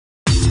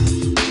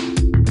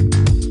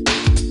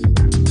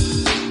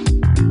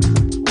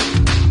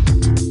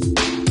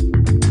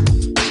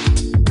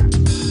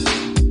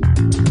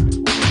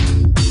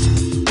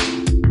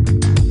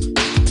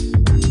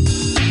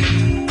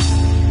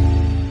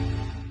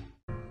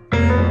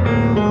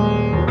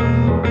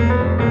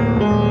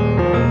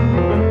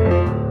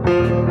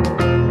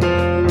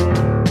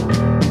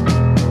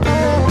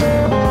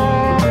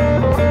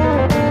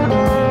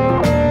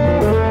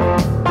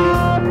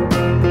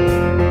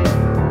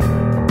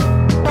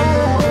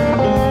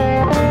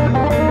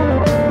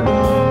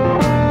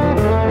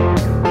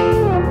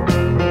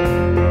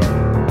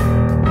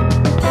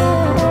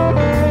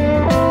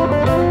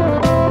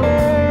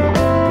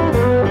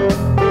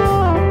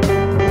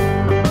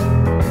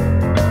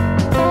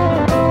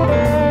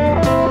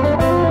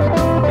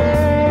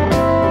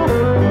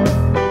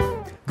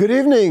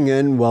evening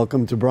and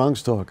welcome to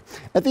Bronx Talk.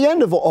 At the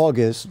end of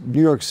August,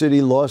 New York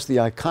City lost the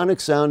iconic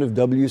sound of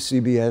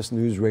WCBS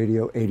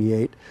Newsradio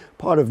 88,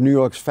 part of New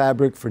York's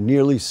fabric for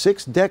nearly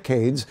 6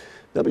 decades.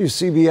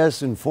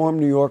 WCBS informed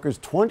New Yorkers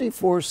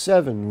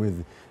 24/7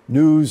 with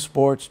news,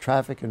 sports,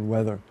 traffic, and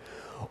weather.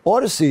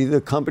 Odyssey,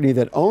 the company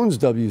that owns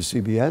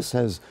WCBS,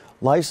 has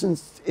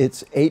licensed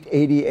its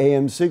 880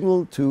 AM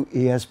signal to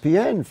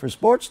ESPN for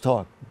sports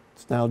talk.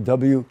 It's now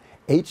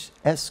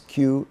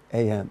WHSQ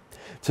AM.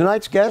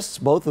 Tonight's guests,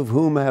 both of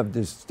whom have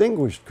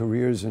distinguished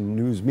careers in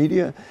news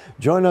media,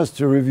 join us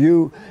to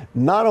review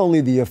not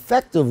only the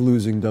effect of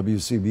losing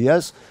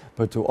WCBS,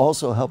 but to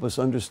also help us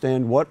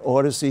understand what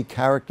Odyssey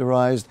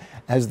characterized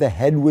as the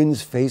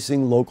headwinds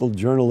facing local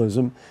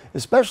journalism,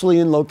 especially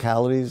in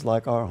localities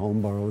like our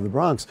home borough of the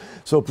Bronx.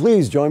 So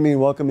please join me in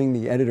welcoming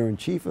the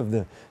editor-in-chief of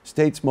the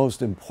state's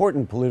most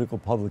important political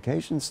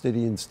publication,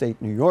 City and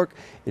State New York.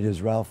 It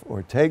is Ralph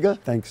Ortega.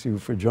 Thanks you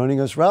for joining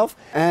us, Ralph.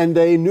 And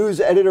a news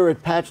editor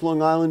at Patch,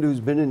 Long Island,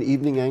 who's been an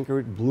evening anchor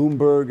at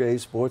Bloomberg, a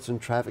sports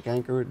and traffic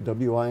anchor at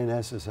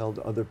WINS, has held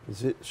other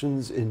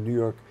positions in New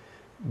York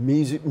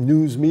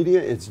news media.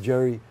 It's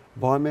Jerry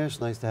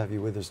Barmash. Nice to have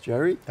you with us,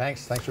 Jerry.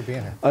 Thanks for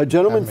being here.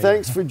 Gentlemen,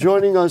 thanks for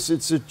joining us.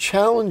 It's a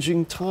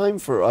challenging time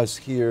for us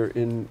here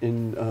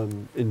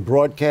in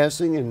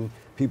broadcasting and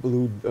people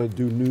who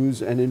do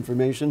news and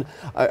information.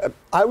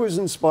 I was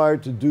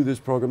inspired to do this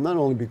program not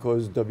only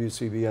because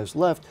WCBS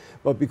left,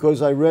 but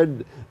because I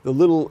read the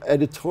little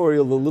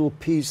editorial, the little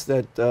piece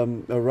that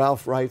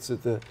Ralph writes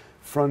at the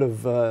front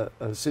of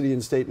City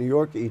and State New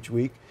York each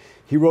week.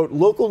 He wrote,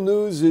 "Local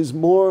news is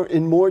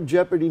in more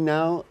jeopardy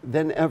now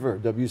than ever.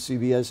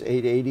 WCBS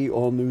 880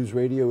 All News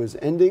Radio is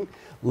ending.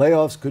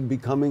 Layoffs could be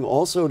coming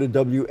also to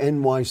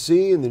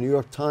WNYC and the New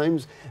York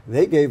Times.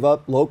 They gave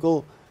up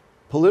local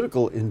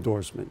political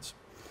endorsements."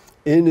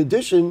 In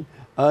addition,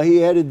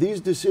 he added, "These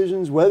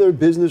decisions, whether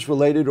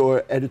business-related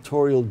or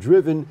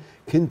editorial-driven,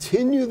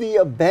 continue the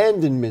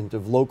abandonment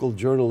of local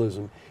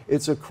journalism.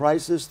 It's a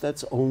crisis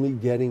that's only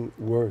getting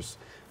worse."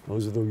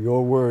 Those are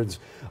your words.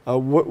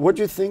 What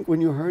did you think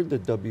when you heard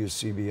that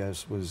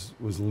WCBS was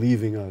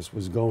leaving us,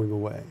 was going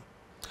away?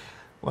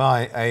 Well,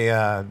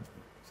 I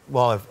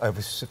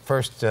was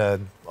first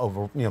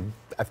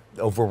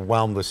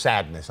overwhelmed with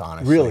sadness,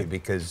 honestly, really?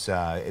 Because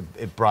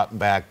it brought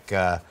back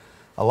a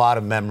lot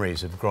of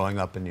memories of growing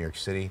up in New York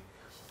City.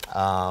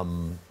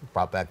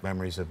 Brought back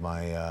memories of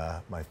my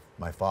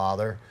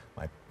father,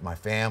 my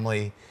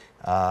family,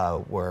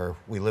 where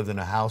we lived in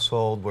a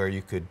household where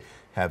you could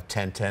have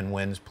 10-10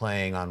 Winds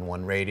playing on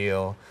one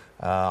radio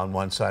on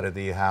one side of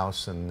the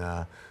house and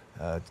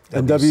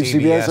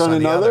WCBS on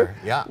another?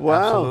 Yeah,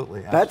 wow.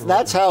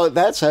 Absolutely.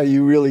 That's how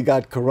you really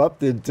got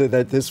corrupted to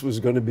that this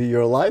was going to be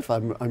your life,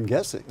 I'm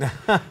guessing.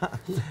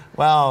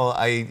 Well,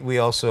 we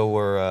also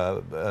were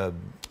a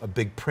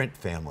big print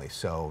family,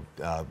 so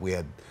we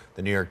had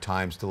the New York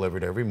Times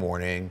delivered every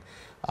morning.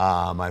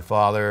 My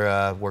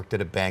father worked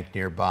at a bank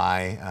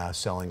nearby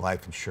selling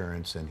life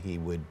insurance, and he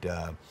would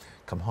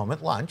come home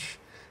at lunch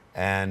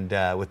and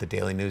with the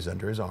Daily News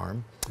under his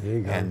arm. There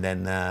you go. And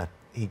then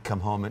he'd come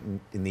home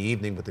in the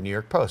evening with the New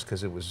York Post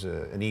because it was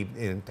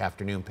an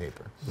afternoon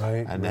paper.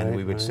 Right. And then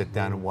we would sit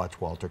down and watch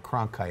Walter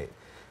Cronkite.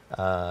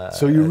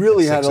 So you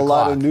really had a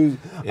lot of news.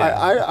 Yeah.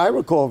 I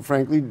recall,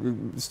 frankly,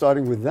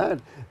 starting with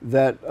that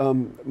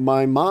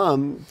my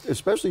mom,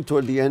 especially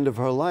toward the end of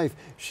her life,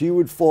 she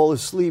would fall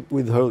asleep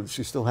with her,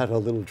 she still had her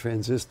little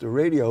transistor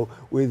radio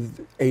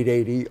with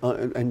 880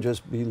 and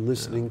just be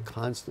listening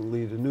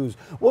constantly to news.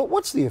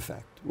 What's the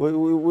effect? What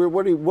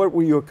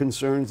were your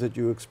concerns that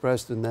you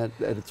expressed in that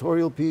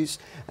editorial piece,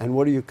 and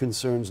what are your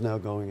concerns now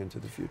going into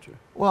the future?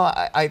 Well,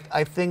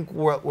 I think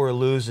what we're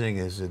losing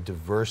is a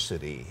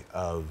diversity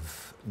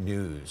of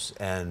news,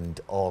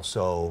 and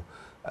also,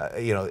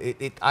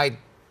 New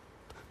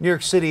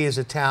York City is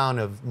a town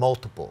of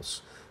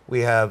multiples. We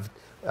have,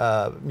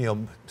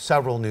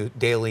 several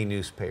daily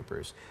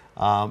newspapers.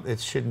 It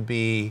shouldn't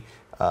be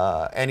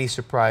any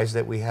surprise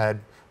that we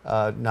had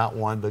not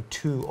one but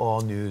 2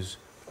 all-news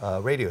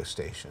radio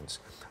stations.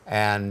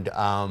 And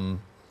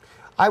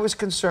I was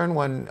concerned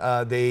when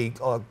they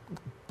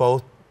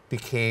both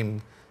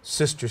became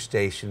sister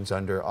stations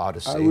under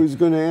Odyssey. I was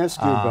going to ask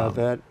you about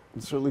that. I'm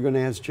certainly going to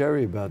ask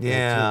Jerry about that, too.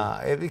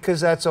 Yeah, because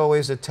that's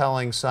always a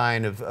telling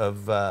sign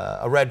of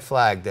a red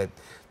flag that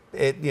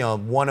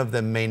one of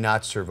them may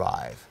not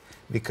survive,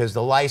 because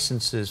the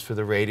licenses for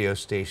the radio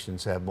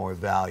stations have more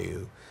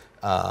value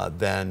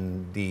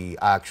than the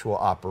actual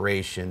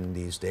operation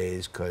these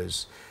days,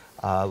 because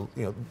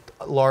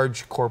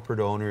large corporate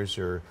owners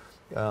are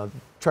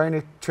trying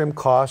to trim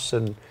costs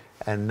and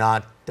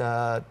not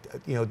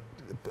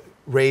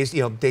raise,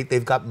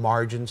 they've got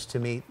margins to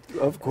meet,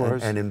 of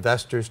course, and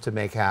investors to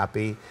make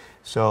happy.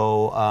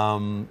 So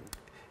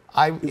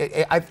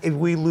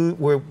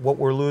what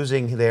we're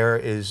losing there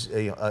is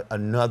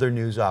another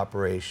news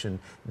operation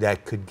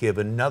that could give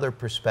another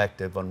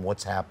perspective on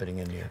what's happening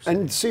in New York City.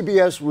 And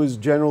CBS was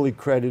generally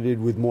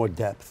credited with more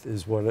depth,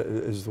 is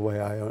the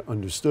way I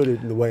understood it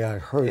and the way I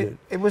heard it.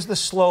 It was the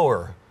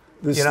slower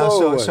The You know,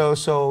 slower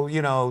so way.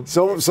 you know.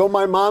 So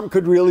my mom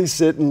could really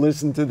sit and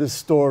listen to the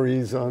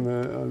stories on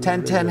the. On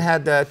 1010 the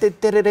had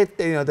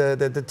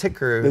the the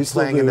ticker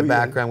playing in the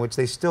background, which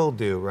they still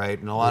do, right?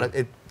 And a lot of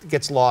it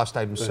gets lost.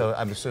 I'm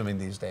assuming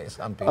these days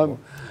on people.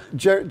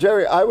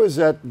 Jerry, I was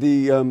at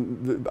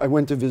I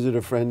went to visit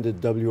a friend at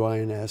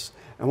WINS,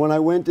 and when I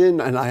went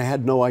in, and I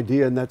had no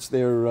idea, and that's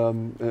their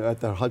at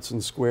their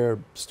Hudson Square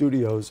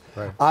studios.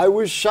 Right. I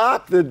was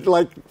shocked that,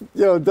 like,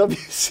 you know,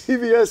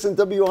 WCBS and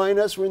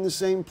WINS were in the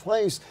same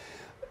place.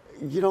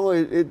 You know,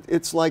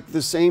 it's like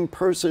the same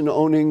person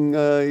owning,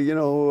 you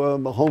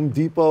know, Home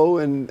Depot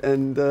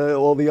and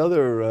all the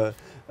other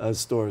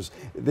stores.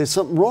 There's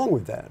something wrong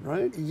with that,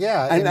 right?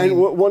 Yeah. And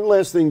one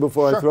last thing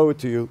before I throw it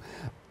to you.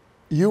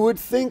 You would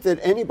think that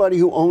anybody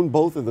who owned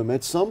both of them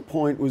at some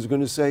point was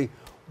going to say,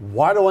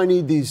 why do I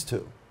need these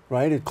two,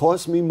 right? It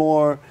costs me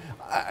more.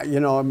 You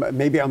know,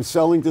 maybe I'm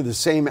selling to the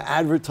same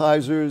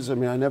advertisers. I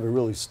mean, I never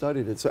really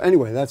studied it. So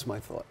anyway, that's my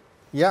thought.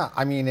 Yeah,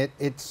 I mean,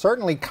 it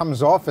certainly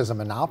comes off as a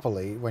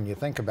monopoly when you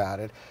think about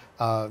it,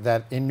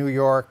 that in New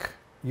York,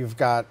 you've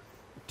got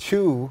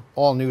 2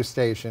 all-news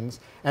stations,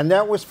 and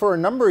that was for a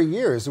number of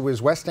years. It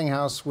was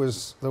Westinghouse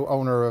was the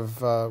owner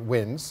of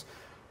WINS,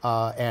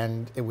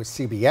 and it was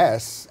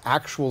CBS,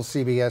 actual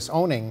CBS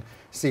owning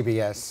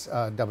CBS,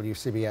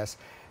 WCBS,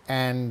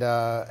 and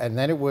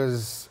then it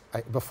was,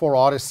 before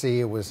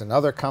Odyssey, it was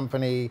another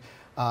company,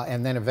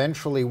 and then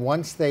eventually,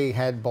 once they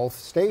had both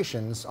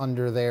stations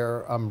under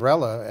their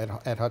umbrella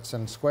at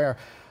Hudson Square,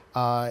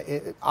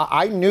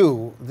 I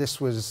knew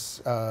this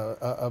was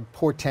a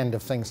portend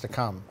of things to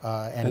come,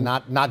 and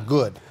not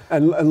good.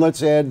 And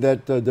let's add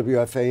that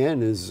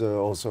WFAN is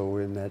also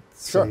in that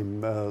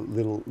same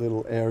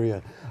little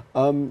area.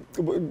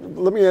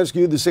 Let me ask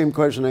you the same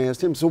question I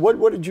asked him. So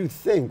what did you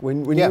think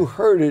when you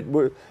heard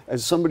it,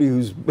 as somebody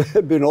who's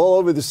been all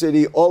over the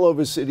city, all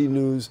over city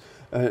news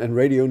and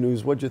radio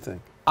news? What'd you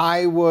think?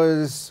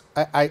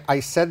 I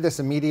said this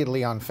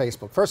immediately on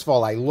Facebook. First of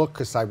all, I looked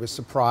because I was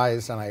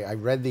surprised, and I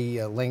read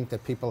the link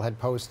that people had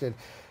posted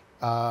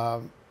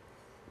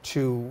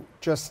to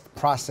just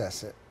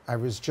process it. I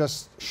was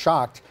just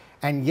shocked,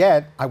 and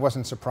yet I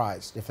wasn't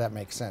surprised, if that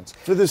makes sense.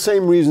 For the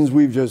same reasons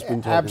we've just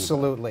been talking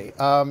Absolutely.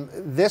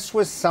 This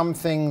was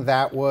something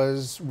that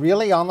was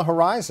really on the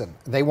horizon.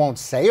 They won't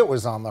say it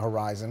was on the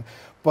horizon,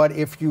 but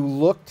if you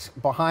looked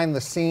behind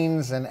the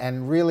scenes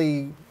and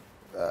really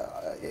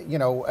you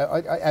know,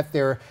 at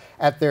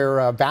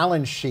their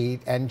balance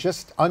sheet and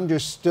just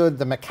understood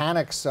the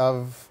mechanics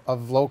of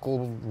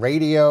local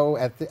radio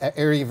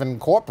or even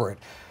corporate,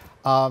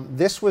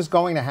 this was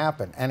going to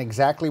happen. And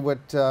exactly what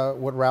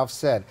Ralph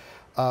said,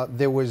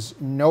 there was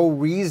no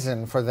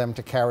reason for them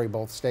to carry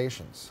both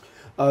stations.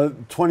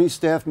 20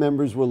 staff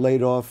members were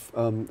laid off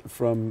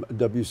from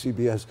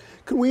WCBS.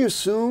 Can we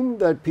assume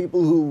that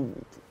people who,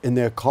 in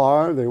their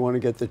car, they want to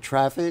get the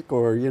traffic,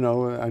 or, you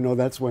know, I know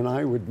that's when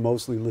I would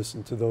mostly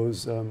listen to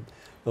those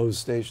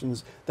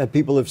stations, that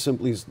people have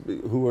simply,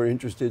 who are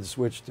interested,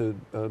 switched to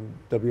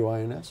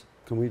WINS?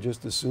 Can we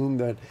just assume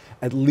that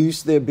at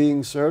least they're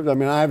being served? I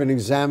mean, I haven't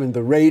examined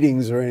the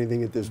ratings or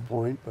anything at this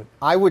point, but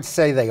I would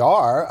say they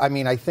are. I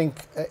mean, I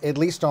think, at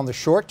least on the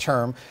short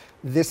term,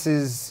 this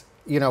is,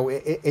 you know,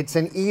 it's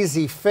an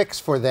easy fix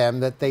for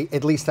them, that they,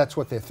 at least that's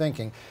what they're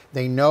thinking.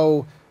 They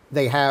know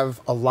they have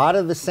a lot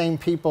of the same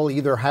people,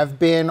 either have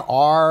been,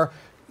 are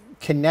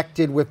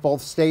connected with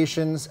both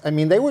stations. I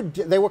mean, they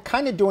were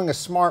kind of doing a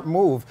smart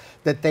move,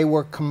 that they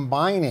were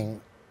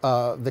combining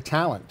the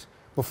talent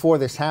before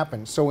this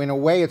happened. So in a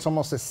way, it's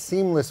almost a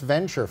seamless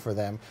venture for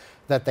them,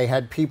 that they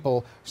had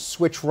people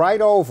switch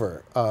right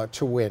over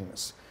to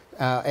WINS.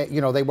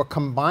 You know, they were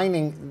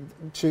combining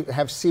to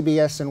have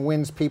CBS and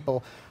WINS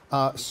people,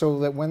 so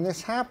that when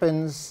this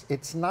happens,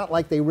 it's not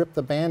like they ripped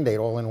the Band-Aid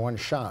all in one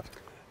shot.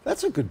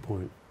 That's a good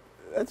point.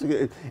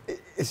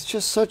 It's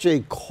just such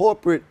a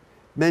corporate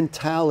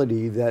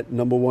mentality that,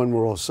 number one,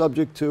 we're all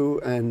subject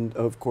to, and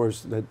of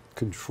course that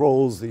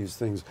controls these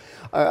things.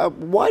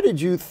 Why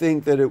did you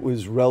think that it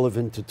was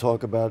relevant to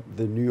talk about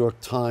the New York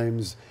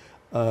Times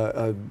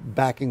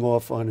backing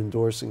off on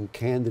endorsing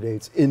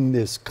candidates in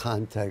this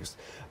context?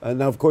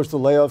 Now, of course, the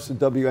layoffs at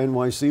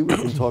WNYC, we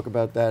can talk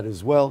about that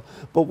as well.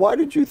 But why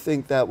did you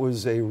think that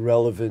was a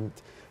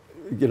relevant,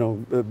 you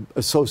know,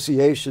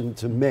 association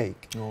to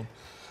make?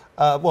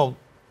 Well,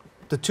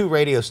 the 2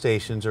 radio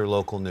stations are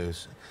local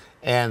news,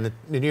 and the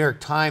New York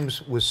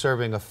Times was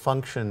serving a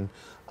function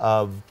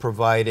of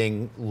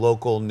providing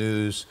local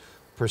news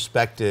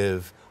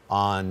perspective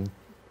on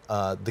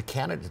the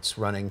candidates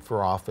running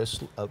for office.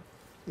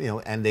 You know,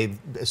 and they've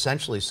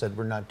essentially said,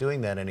 we're not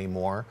doing that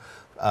anymore,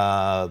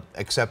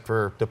 except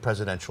for the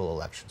presidential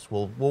elections.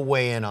 We'll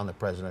weigh in on the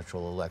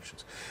presidential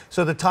elections.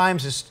 So the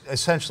Times is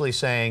essentially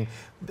saying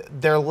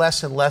they're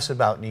less and less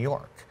about New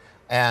York.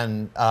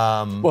 And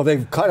well,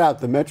 they've cut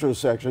out the Metro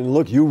section.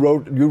 Look, you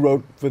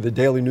wrote for the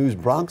Daily News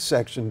Bronx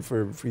section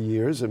for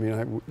years. I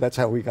mean, that's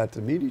how we got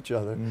to meet each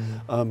other.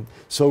 Mm-hmm.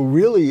 So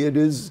really, it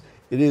is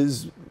it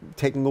is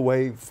taking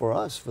away for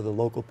us, for the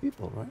local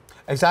people, right?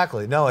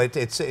 Exactly. No,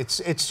 it's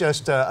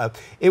just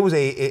it was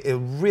a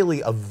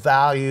really a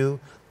value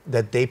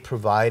that they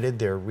provided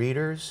their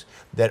readers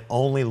that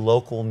only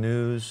local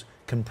news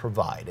can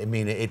provide. I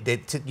mean,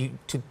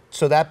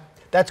 so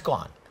that's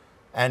gone,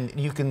 and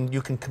you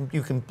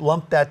can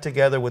lump that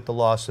together with the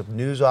loss of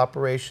news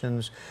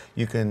operations.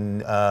 You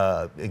can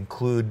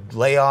include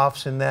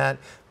layoffs in that,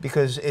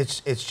 because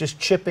it's just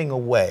chipping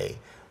away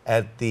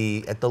at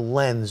the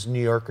lens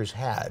New Yorkers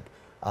had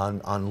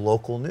on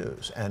local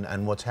news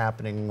and what's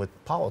happening with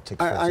politics,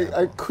 for example.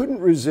 I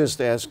couldn't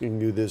resist asking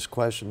you this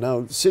question.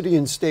 Now, City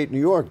and State New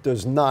York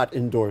does not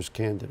endorse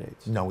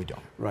candidates. No, we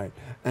don't. Right.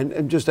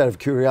 And just out of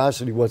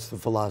curiosity, what's the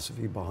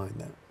philosophy behind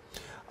that?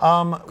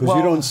 Because Well,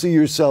 you don't see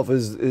yourself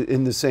as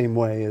in the same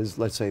way as,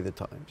 let's say, the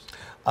Times.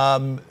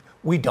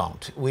 We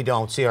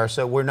don't see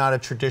ourselves. We're not a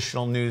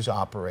traditional news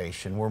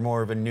operation. We're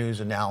more of a news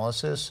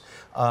analysis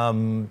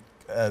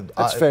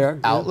That's fair.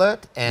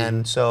 outlet.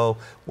 And so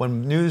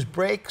when news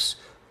breaks,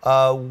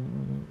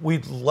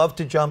 we'd love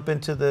to jump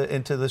into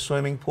the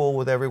swimming pool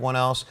with everyone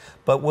else,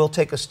 but we'll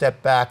take a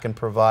step back and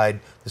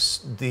provide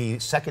the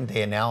second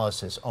day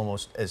analysis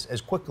almost as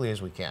quickly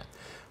as we can.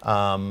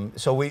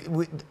 So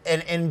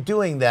and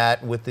doing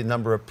that with the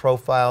number of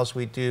profiles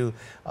we do,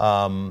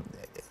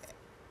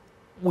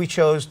 we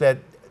chose that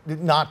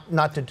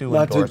not to do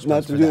endorsements.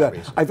 Not to do that.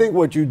 Reason. I think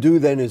what you do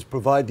then is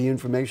provide the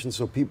information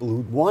so people who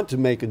want to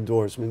make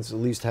endorsements at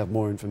least have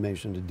more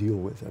information to deal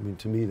with. I mean,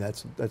 to me,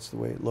 that's the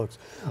way it looks.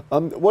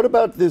 What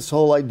about this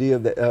whole idea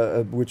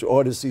of which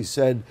Odyssey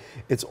said,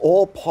 it's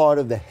all part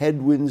of the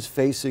headwinds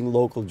facing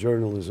local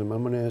journalism?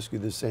 I'm going to ask you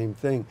the same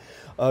thing.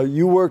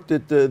 You worked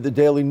at the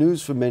Daily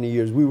News for many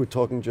years. We were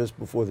talking just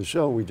before the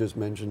show. We just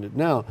mentioned it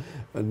now.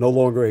 No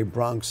longer a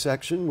Bronx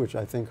section, which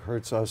I think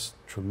hurts us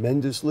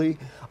tremendously.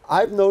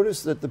 I've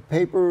noticed that the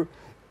paper,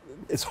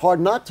 it's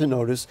hard not to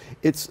notice,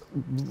 it's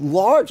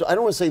large, I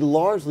don't want to say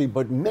largely,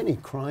 but many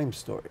crime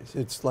stories.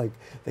 It's like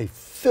they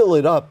fill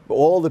it up,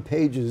 all the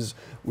pages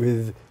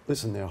with,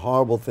 listen, they're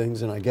horrible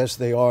things, and I guess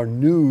they are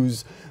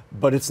news,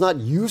 but it's not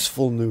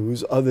useful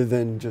news other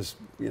than just,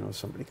 you know,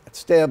 somebody got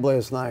stabbed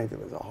last night.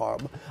 It was a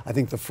horrible, I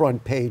think the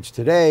front page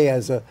today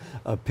has a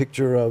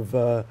picture of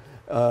a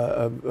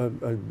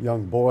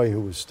young boy who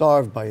was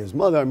starved by his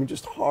mother. I mean,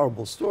 just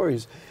horrible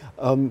stories.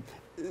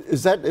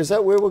 Is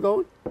that where we're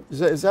going?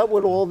 Is that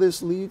what all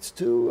this leads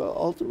to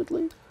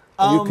ultimately?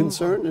 Are you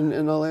concerned?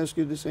 And I'll ask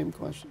you the same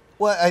question.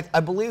 Well, I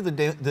believe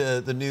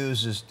the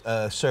news is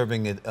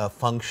serving a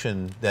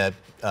function that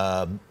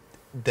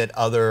that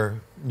other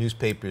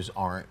newspapers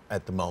aren't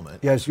at the moment.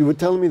 Yes, you were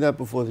telling me that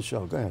before the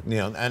show. Go ahead. You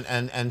know,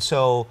 and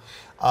so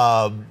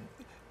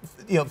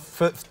you know,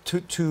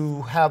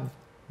 to have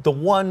the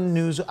one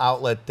news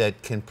outlet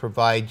that can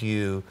provide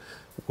you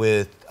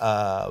with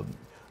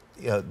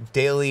you know,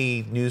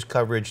 daily news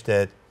coverage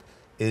that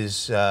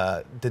is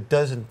that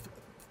doesn't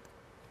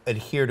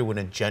adhere to an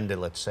agenda.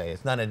 Let's say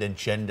it's not an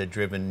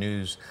agenda-driven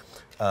news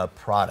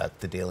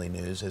product, the Daily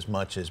News, as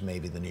much as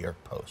maybe the New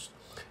York Post.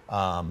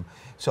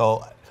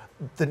 So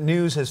the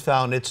news has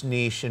found its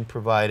niche in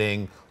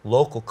providing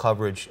local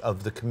coverage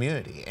of the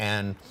community,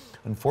 and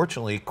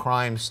unfortunately,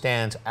 crime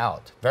stands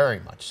out very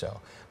much so.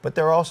 But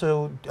they're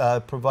also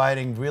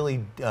providing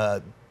really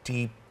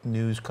deep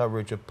news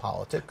coverage of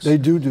politics. They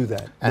do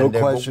that, no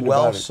question about it. And they're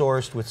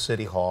well-sourced with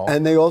City Hall.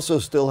 And they also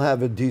still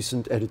have a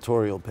decent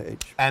editorial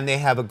page. And they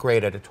have a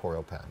great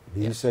editorial page.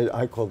 He said,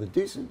 I called it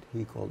decent,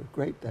 he called it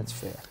great, that's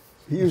fair.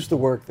 He used to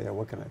work there,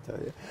 what can I tell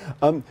you?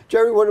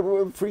 Jerry,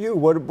 for you,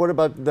 what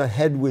about the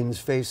headwinds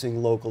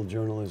facing local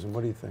journalism?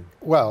 What do you think?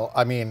 Well,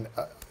 I mean,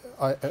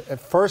 at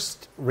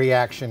first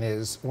reaction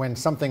is when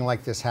something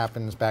like this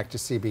happens back to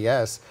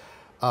CBS,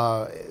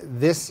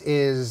 this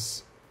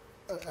is,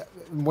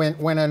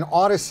 when an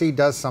Odyssey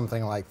does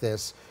something like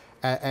this,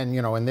 and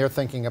you know, and they're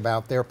thinking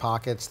about their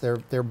pockets,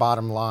 their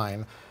bottom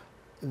line,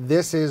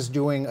 this is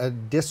doing a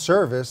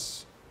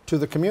disservice to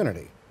the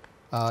community.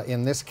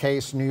 In this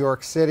case, New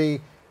York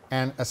City,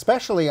 and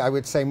especially, I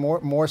would say,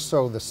 more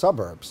so the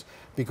suburbs,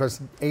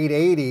 because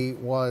 880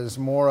 was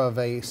more of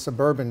a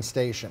suburban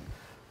station.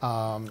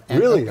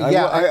 Really?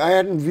 Yeah, I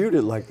hadn't viewed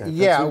it like that.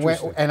 Yeah,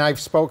 and I've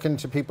spoken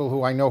to people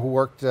who I know who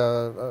worked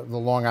the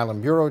Long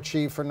Island bureau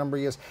chief for a number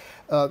of years.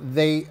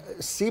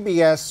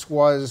 CBS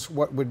was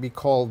what would be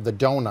called the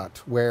donut,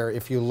 where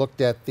if you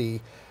looked at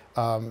the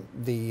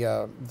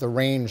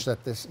range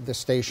that the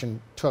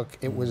station took,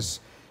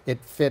 it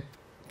fit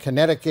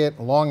Connecticut,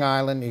 Long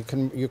Island.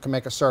 You can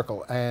make a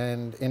circle,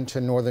 and into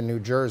northern New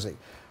Jersey,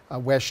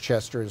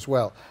 Westchester as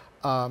well.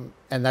 And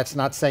that's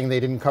not saying they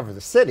didn't cover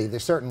the city. They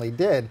certainly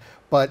did,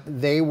 but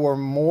they were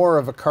more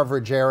of a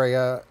coverage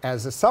area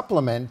as a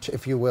supplement,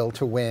 if you will,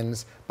 to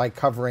WINS by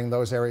covering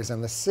those areas.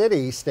 And the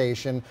city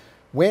station,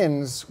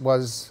 WINS,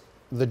 was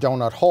the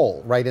donut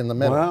hole right in the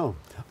middle. Wow.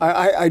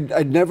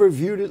 I'd never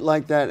viewed it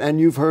like that. And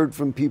you've heard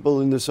from people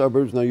in the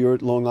suburbs, now you're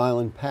at Long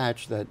Island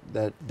Patch,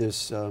 that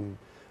this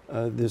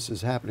this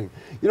is happening.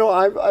 You know,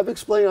 I've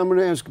explained, I'm going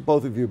to ask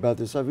both of you about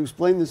this. I've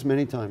explained this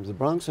many times. The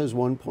Bronx has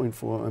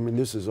 1.4, I mean,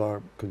 this is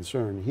our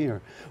concern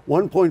here,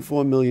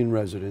 1.4 million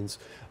residents,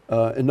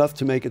 enough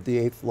to make it the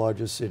 8th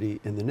largest city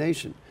in the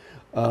nation.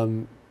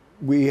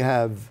 We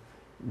have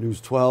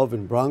News 12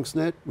 and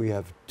BronxNet. We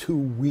have 2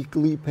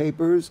 weekly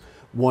papers,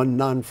 1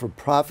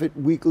 non-for-profit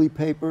weekly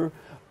paper,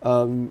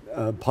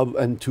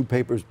 and 2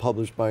 papers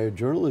published by a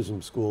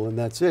journalism school, and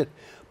that's it.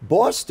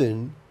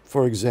 Boston,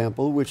 for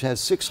example, which has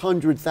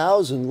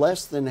 600,000,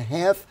 less than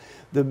half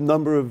the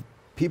number of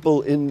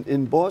people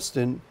in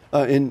Boston,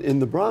 in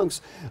the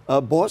Bronx,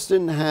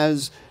 Boston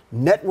has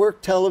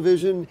network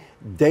television,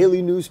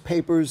 daily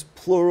newspapers,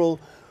 plural.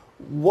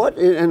 What,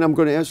 and I'm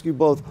going to ask you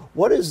both,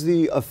 what is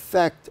the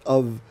effect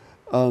of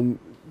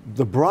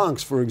the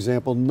Bronx, for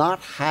example, not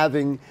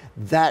having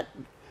that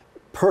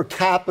per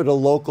capita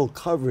local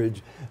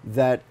coverage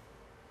that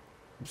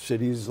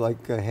cities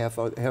like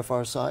half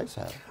our size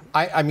have?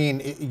 I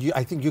mean,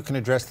 I think you can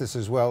address this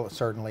as well,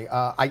 certainly.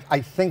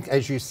 I think,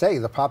 as you say,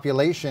 the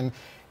population,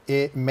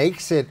 it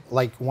makes it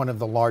like one of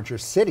the larger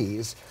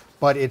cities,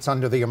 but it's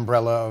under the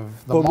umbrella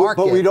of the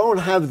market. But we don't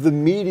have the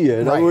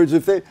media. In other words,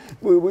 if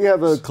we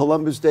have a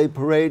Columbus Day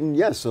parade, and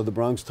yes, so the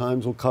Bronx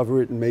Times will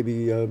cover it, and maybe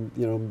you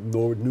know,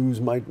 Norwood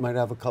News might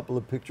have a couple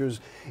of pictures.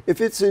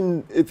 If it's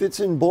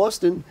in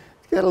Boston,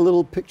 got a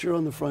little picture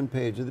on the front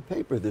page of the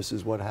paper. This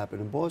is what happened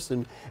in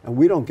Boston, and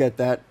we don't get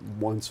that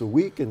once a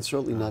week, and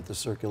certainly not the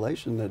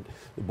circulation that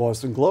the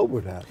Boston Globe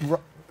would have.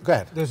 Go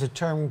ahead. There's a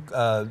term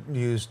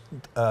used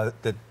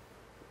that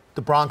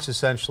the Bronx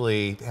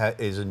essentially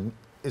is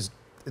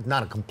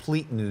not a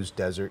complete news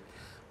desert,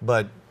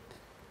 but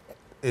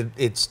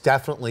it's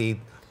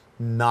definitely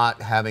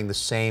not having the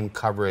same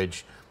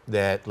coverage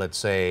that, let's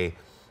say,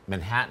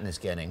 Manhattan is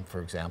getting,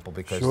 for example,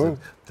 because sure.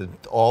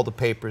 all the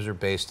papers are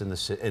based in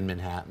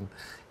Manhattan,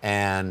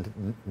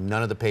 and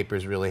none of the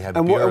papers really have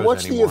and bureaus and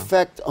what's anymore. the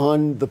effect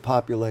on the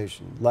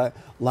population?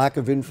 Lack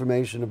of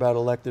information about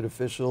elected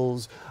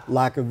officials,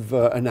 lack of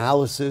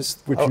analysis,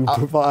 which you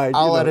provide.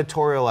 I'll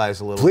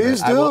editorialize a little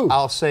Please bit. do.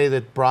 I'll say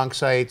that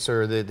Bronxites,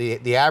 or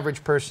the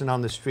average person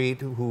on the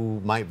street who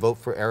might vote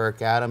for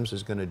Eric Adams,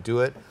 is going to do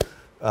it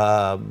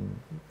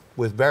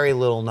with very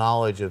little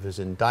knowledge of his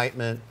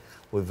indictment,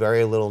 with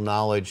very little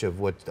knowledge of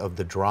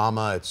the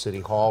drama at City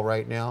Hall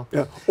right now.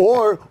 Yeah.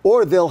 Or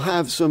they'll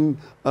have some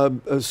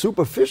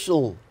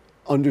superficial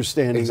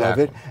understanding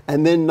Exactly. of it,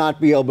 and then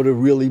not be able to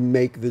really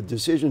make the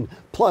decision.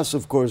 Plus,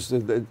 of course,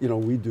 you know,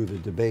 we do the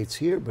debates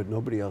here, but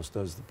nobody else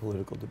does the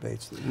political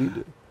debates that we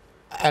do.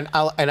 And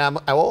I'll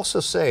also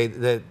say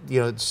that,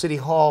 you know, City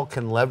Hall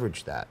can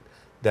leverage that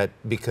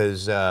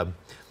because they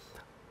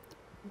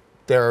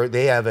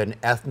have an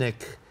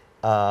ethnic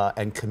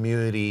and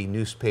community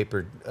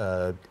newspaper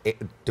unit,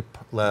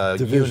 right?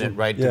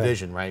 Yeah.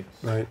 Division, right?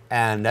 Right.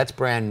 And that's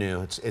brand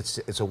new.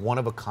 It's a one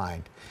of a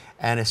kind,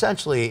 and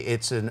essentially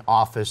it's an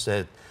office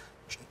that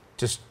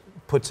just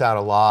puts out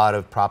a lot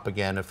of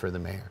propaganda for the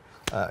mayor,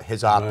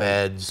 his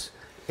op-eds.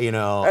 You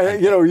know,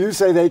 You know, you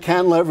say they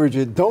can leverage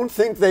it. Don't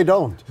think they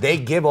don't. they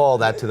give all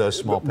that to those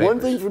small papers. One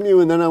thing from you,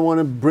 and then I want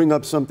to bring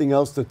up something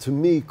else that, to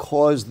me,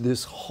 caused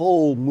this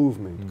whole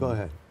movement. Go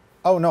ahead.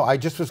 Oh no, I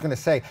just was going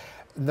to say,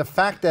 the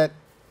fact that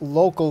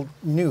local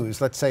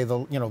news, let's say the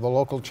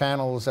local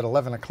channels at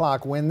 11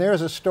 o'clock, when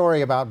there's a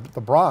story about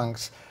the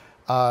Bronx,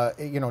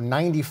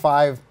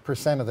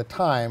 95% of the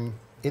time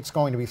it's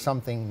going to be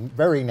something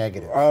very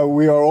negative.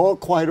 We are all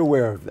quite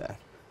aware of that.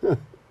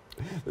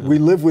 We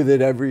live with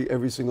it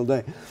every single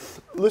day.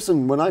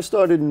 Listen, when I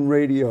started in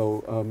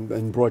radio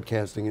and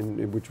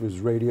broadcasting, which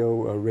was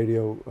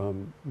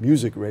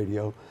music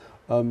radio,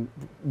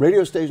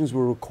 radio stations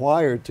were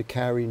required to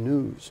carry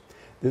news.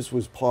 This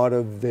was part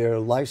of their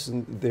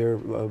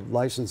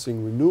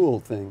licensing renewal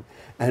thing.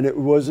 And it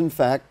was, in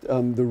fact,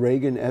 the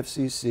Reagan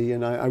FCC,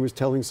 and I was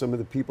telling some of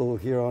the people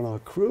here on our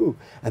crew,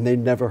 and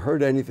they'd never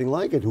heard anything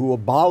like it, who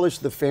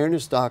abolished the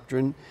Fairness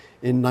Doctrine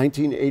in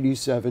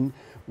 1987,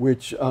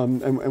 which,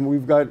 and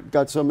we've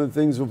got some of the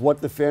things of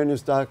what the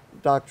Fairness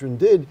Doctrine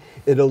did.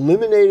 It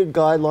eliminated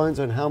guidelines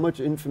on how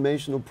much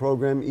informational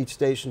program each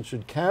station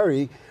should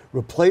carry,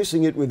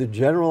 replacing it with a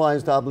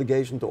generalized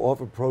obligation to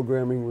offer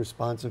programming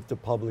responsive to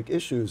public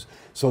issues.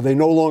 So they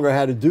no longer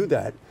had to do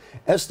that.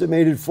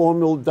 Estimated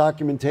formal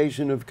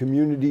documentation of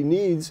community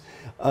needs,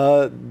 they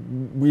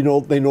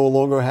no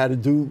longer had to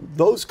do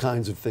those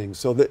kinds of things.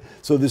 So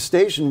the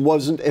station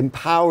wasn't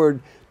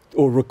empowered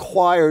or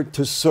required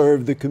to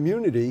serve the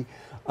community.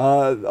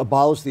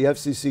 Abolished the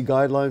FCC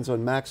guidelines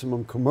on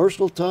maximum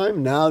commercial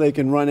time. Now they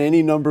can run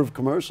any number of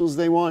commercials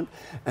they want,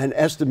 and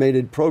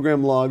estimated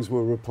program logs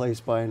were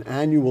replaced by an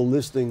annual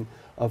listing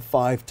of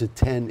 5 to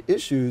 10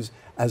 issues,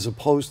 as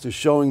opposed to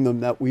showing them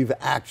that we've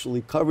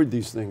actually covered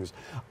these things.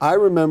 I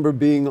remember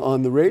being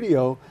on the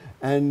radio,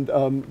 and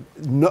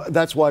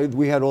that's why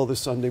we had all the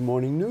Sunday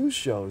morning news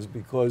shows,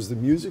 because the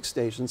music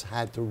stations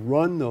had to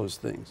run those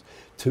things.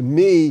 To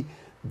me,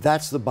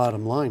 that's the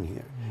bottom line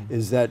here,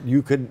 is that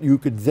you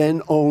could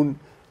then own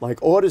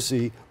like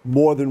Odyssey,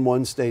 more than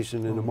one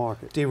station in the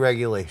market.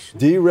 Deregulation.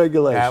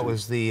 Deregulation.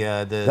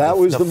 That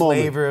was the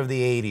flavor of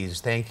the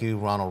 '80s. Thank you,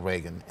 Ronald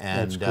Reagan.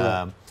 And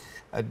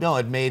no,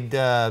 it made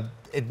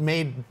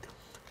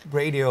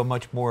radio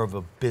much more of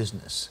a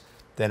business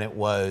than it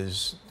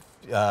was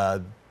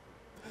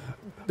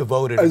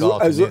devoted at all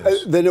to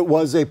news. Then it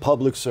was a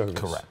public service.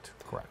 Correct.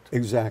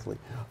 Exactly.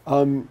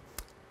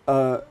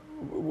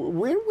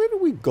 Where do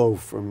we go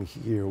from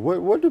here?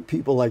 What do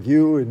people like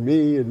you and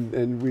me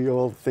and we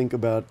all think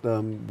about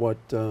what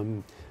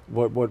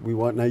we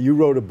want? Now, you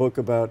wrote a book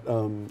about,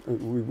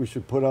 we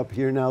should put up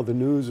here now the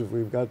news if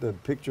we've got the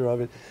picture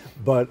of it,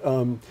 but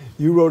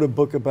you wrote a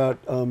book about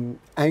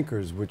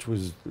anchors, which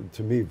was,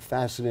 to me,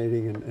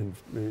 fascinating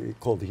and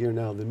called Here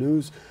Now the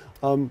News.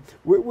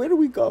 Where do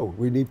we go?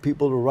 We need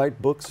people to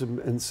write books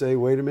and say,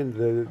 wait a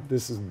minute,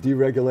 this is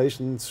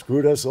deregulation,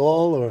 screwed us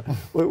all, or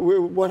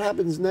what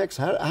happens next?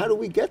 How do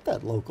we get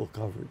that local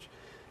coverage?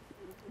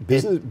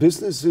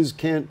 Businesses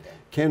can't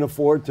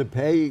afford to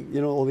pay,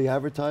 all the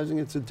advertising.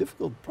 It's a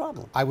difficult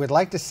problem. I would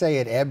like to say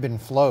it ebb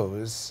and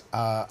flows.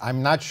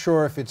 I'm not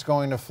sure if it's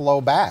going to flow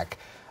back.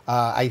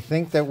 I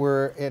think that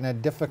we're in a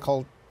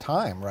difficult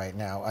time right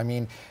now. I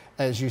mean,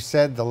 as you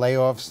said, the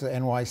layoffs, the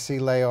NYC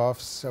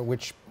layoffs,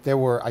 which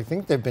I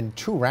think there have been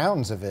 2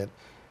 rounds of it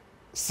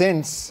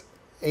since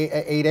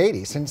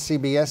 880, since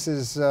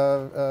CBS's,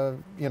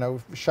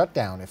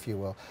 shutdown, if you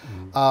will.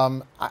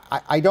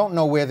 I don't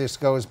know where this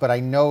goes, but I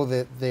know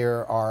that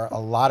there are a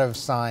lot of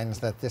signs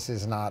that this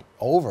is not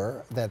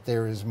over, that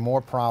there is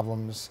more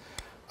problems,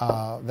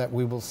 that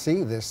we will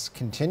see this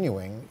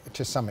continuing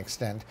to some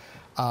extent.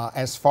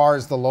 As far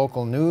as the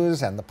local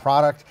news and the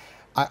product,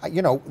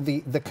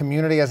 the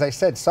community, as I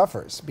said,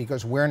 suffers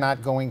because we're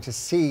not going to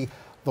see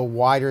the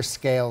wider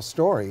scale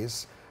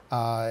stories,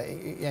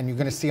 and you're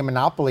going to see a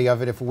monopoly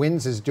of it if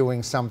WINS is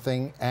doing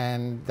something,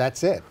 and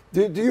that's it.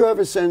 Do you have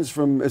a sense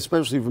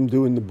especially from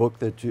doing the book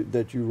that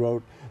you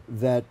wrote,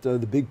 that the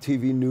big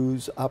TV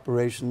news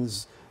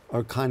operations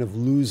are kind of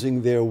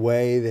losing their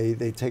way?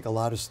 They take a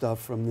lot of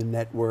stuff from the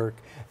network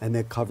and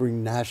they're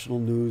covering national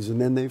news,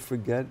 and then they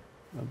forget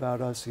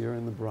about us here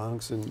in the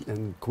Bronx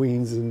and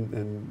Queens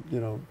and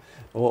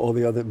all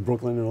the other,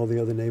 Brooklyn and all the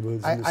other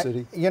neighborhoods in the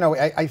city?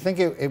 I think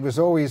it was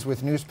always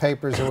with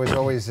newspapers, it was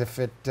always if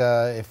it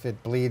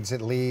bleeds,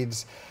 it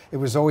leads. It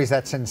was always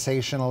that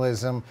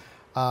sensationalism,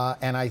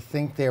 and I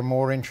think they're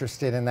more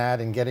interested in that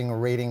and getting a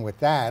rating with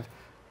that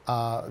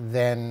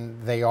than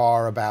they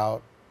are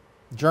about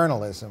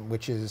journalism,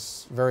 which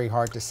is very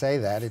hard to say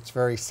that. It's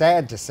very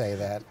sad to say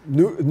that.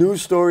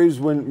 News stories,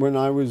 when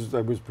I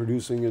was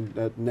producing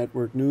at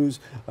Network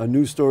News,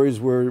 news stories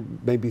were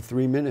maybe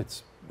 3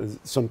 minutes.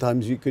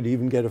 Sometimes you could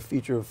even get a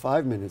feature of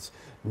 5 minutes.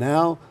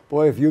 Now,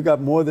 boy, if you got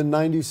more than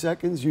 90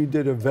 seconds, you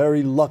did a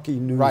very lucky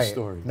news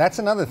story. That's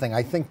another thing.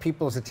 I think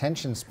people's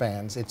attention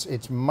spans,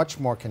 it's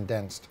much more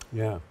condensed.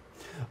 Yeah.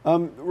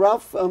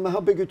 Ralph, how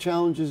big a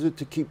challenge is it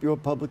to keep your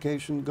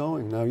publication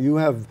going? Now, you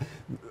have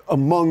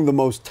among the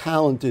most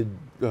talented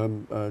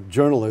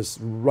journalists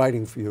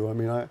writing for you. I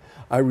mean,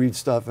 I read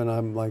stuff and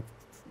I'm like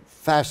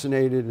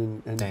fascinated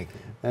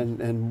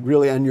and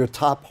really, and your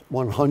top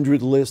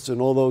 100 lists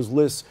and all those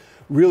lists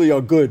really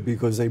are good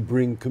because they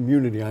bring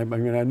community. I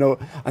mean, I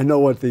know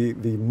what the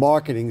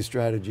marketing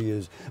strategy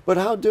is, but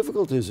how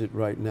difficult is it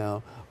right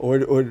now?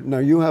 Or now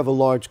you have a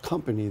large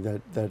company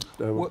that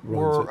runs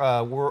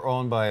it. We're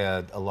owned by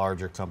a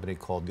larger company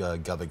called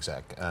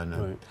GovExec,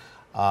 and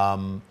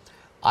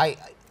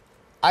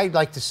I'd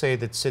like to say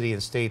that City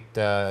and State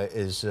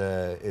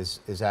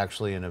is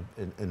actually in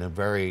a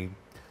very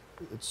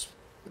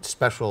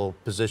special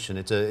position.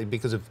 It's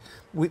because of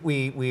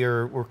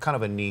we're kind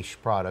of a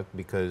niche product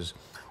because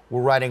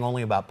we're writing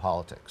only about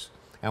politics,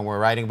 and we're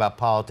writing about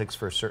politics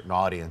for a certain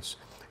audience,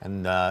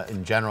 and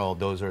in general,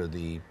 those are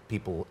the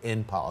people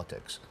in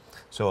politics.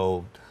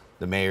 So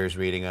the mayor's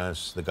reading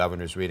us, the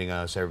governor's reading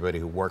us, everybody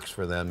who works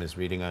for them is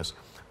reading us.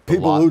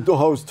 People who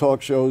host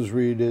talk shows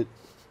read it,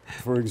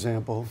 for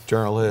example.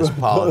 Journalists,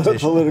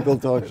 politicians, political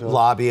talk shows,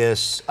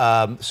 lobbyists.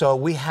 So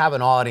we have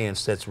an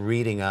audience that's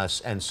reading us,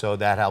 and so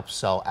that helps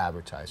sell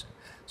advertising.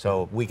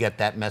 So we get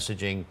that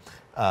messaging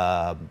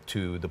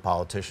to the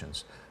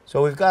politicians.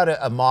 So we've got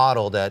a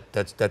model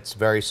that's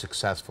very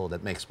successful,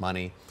 that makes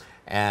money,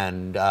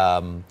 and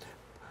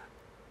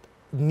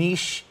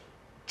niche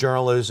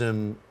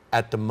journalism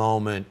at the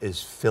moment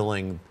is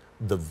filling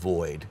the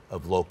void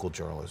of local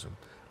journalism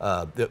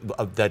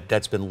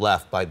that's been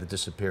left by the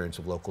disappearance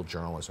of local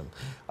journalism,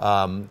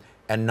 and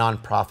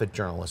nonprofit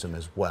journalism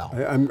as well.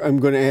 I'm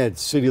going to add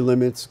City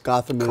Limits,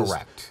 Gothamist,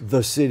 correct,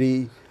 The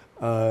City.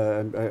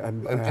 I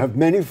have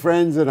many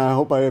friends, and I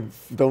hope I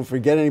don't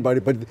forget anybody,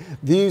 but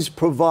these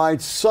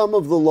provide some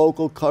of the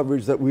local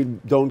coverage that we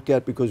don't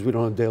get because we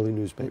don't have daily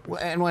newspapers.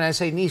 And when I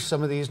say niche,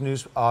 some of these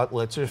news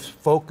outlets are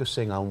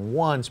focusing on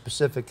one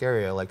specific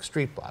area, like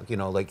street block,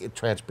 like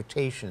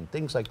transportation,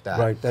 things like that.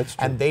 Right, that's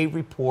true. And they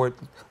report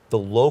the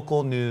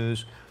local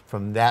news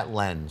from that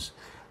lens.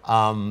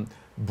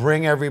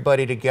 Bring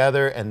everybody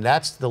together, and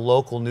that's the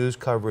local news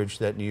coverage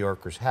that New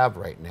Yorkers have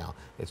right now.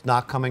 It's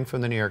not coming from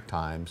the New York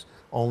Times.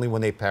 only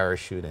when they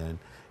parachute in.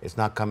 It's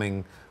not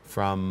coming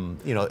from,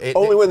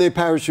 only when they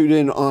parachute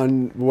in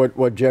on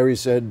what Jerry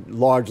said,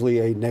 largely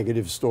a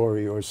negative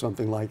story or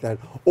something like that,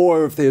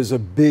 or if there's a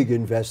big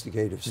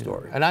investigative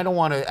story. And I don't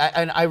want to,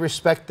 and I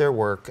respect their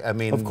work. I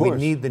mean, Of course. we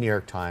need the New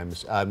York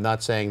Times. I'm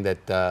not saying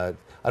that,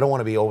 I don't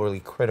want to be overly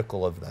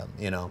critical of them,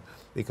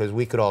 because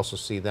we could also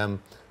see them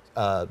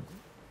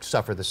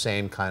suffer the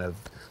same kind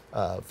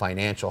of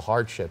financial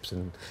hardships.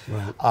 And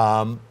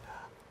Right.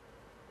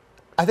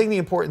 I think the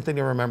important thing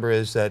to remember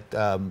is that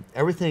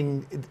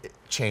everything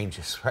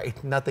changes,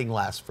 right? Nothing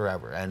lasts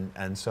forever.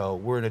 And so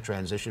we're in a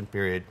transition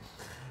period.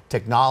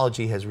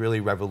 Technology has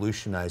really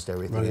revolutionized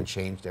everything Right. and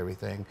changed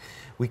everything.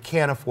 We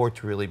can't afford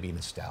to really be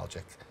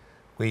nostalgic.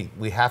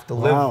 We have to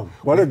live. Wow,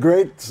 what a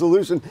great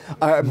solution.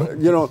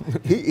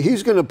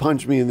 He's going to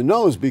punch me in the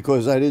nose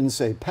because I didn't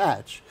say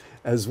patch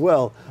as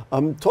well.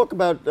 Talk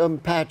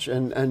about patch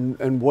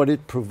and what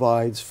it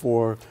provides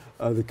for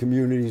the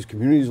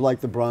communities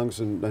like the Bronx,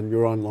 and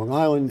you're on Long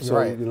Island, so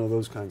Right.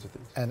 those kinds of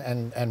things.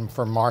 And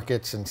for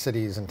markets and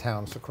cities and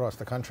towns across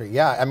the country.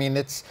 Yeah, I mean,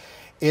 it's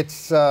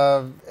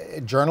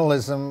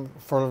journalism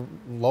for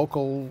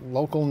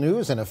local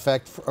news, in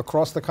effect,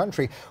 across the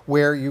country,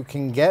 where you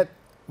can get,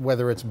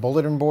 whether it's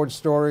bulletin board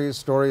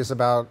stories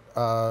about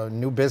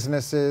new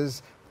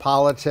businesses,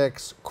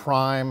 politics,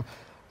 crime,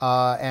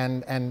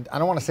 and I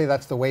don't want to say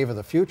that's the wave of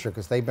the future,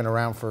 because they've been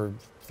around for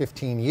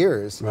 15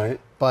 years. Right.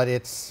 But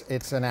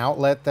it's an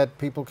outlet that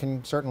people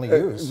can certainly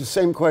use. The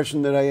same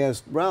question that I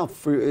asked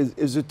Ralph,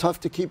 is it tough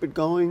to keep it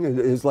going?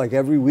 Is like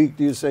every week,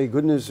 do you say,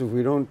 goodness, if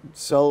we don't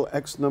sell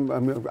X number, I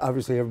mean,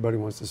 obviously everybody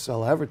wants to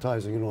sell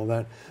advertising and all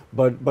that,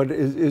 but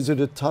is it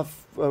a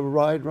tough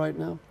ride right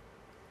now?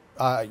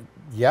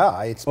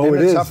 Yeah, it's been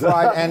a tough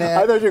ride. And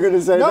I thought you were going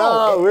to say,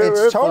 no,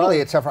 it's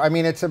totally a tough ride. I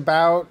mean, it's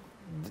about,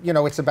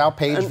 it's about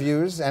page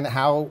views and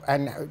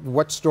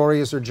what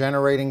stories are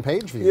generating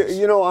page views.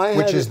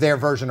 Which is their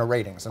version of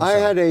ratings. I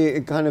had a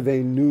kind of a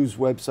news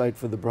website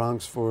for the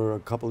Bronx for a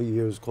couple of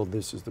years called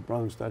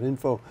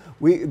thisisthebronx.info.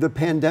 The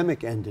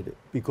pandemic ended it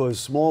because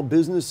small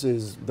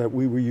businesses that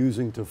we were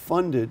using to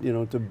fund it,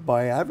 to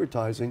buy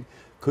advertising,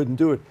 couldn't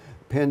do it.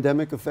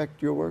 Pandemic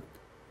affect your work?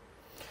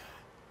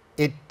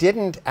 It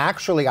didn't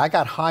actually. I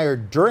got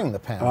hired during the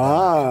pandemic.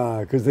 Ah,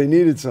 because they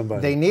needed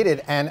somebody. They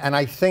needed, and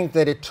I think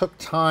that it took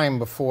time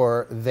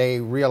before they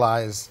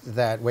realized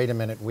that, wait a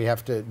minute, we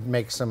have to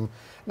make some,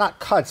 not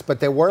cuts, but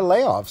there were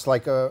layoffs,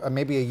 like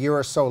maybe a year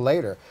or so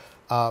later.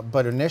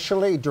 But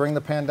initially, during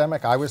the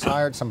pandemic, I was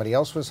hired, somebody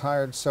else was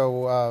hired,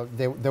 so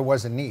there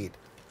was a need.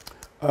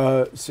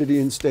 City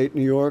and State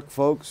New York,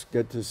 folks,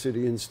 get to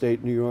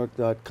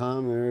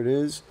cityandstatenewyork.com, there it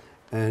is.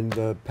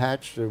 And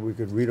Patch, we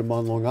could read them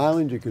on Long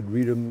Island, you could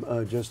read them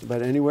just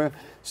about anywhere.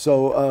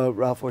 So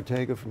Ralph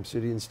Ortega from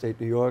City and State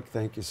New York,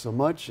 thank you so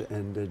much.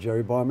 And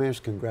Jerry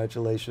Barmash,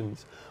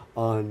 congratulations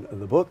on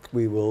the book.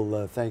 We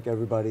will thank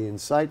everybody in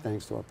sight.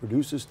 Thanks to our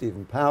producer,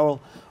 Stephen Powell.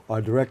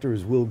 Our director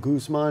is Will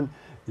Guzman.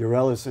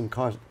 Yorelis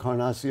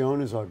Encarnacion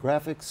is our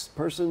graphics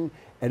person.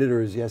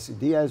 Editor is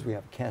Diaz. We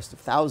have a cast of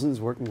thousands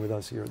working with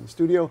us here in the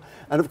studio.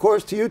 And of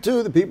course, to you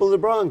too, the people of the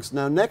Bronx.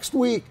 Now, next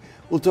week,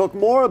 we'll talk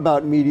more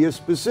about media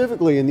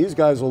specifically, and these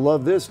guys will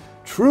love this,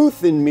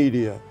 truth in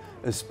media,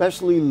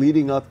 especially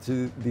leading up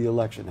to the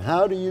election.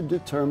 How do you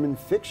determine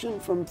fiction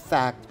from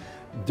fact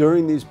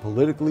during these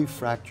politically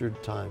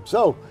fractured times?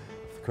 So,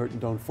 if the curtain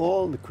don't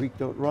fall, the creek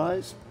don't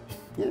rise,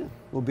 yeah,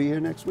 we'll be here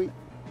next week.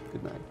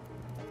 Good night.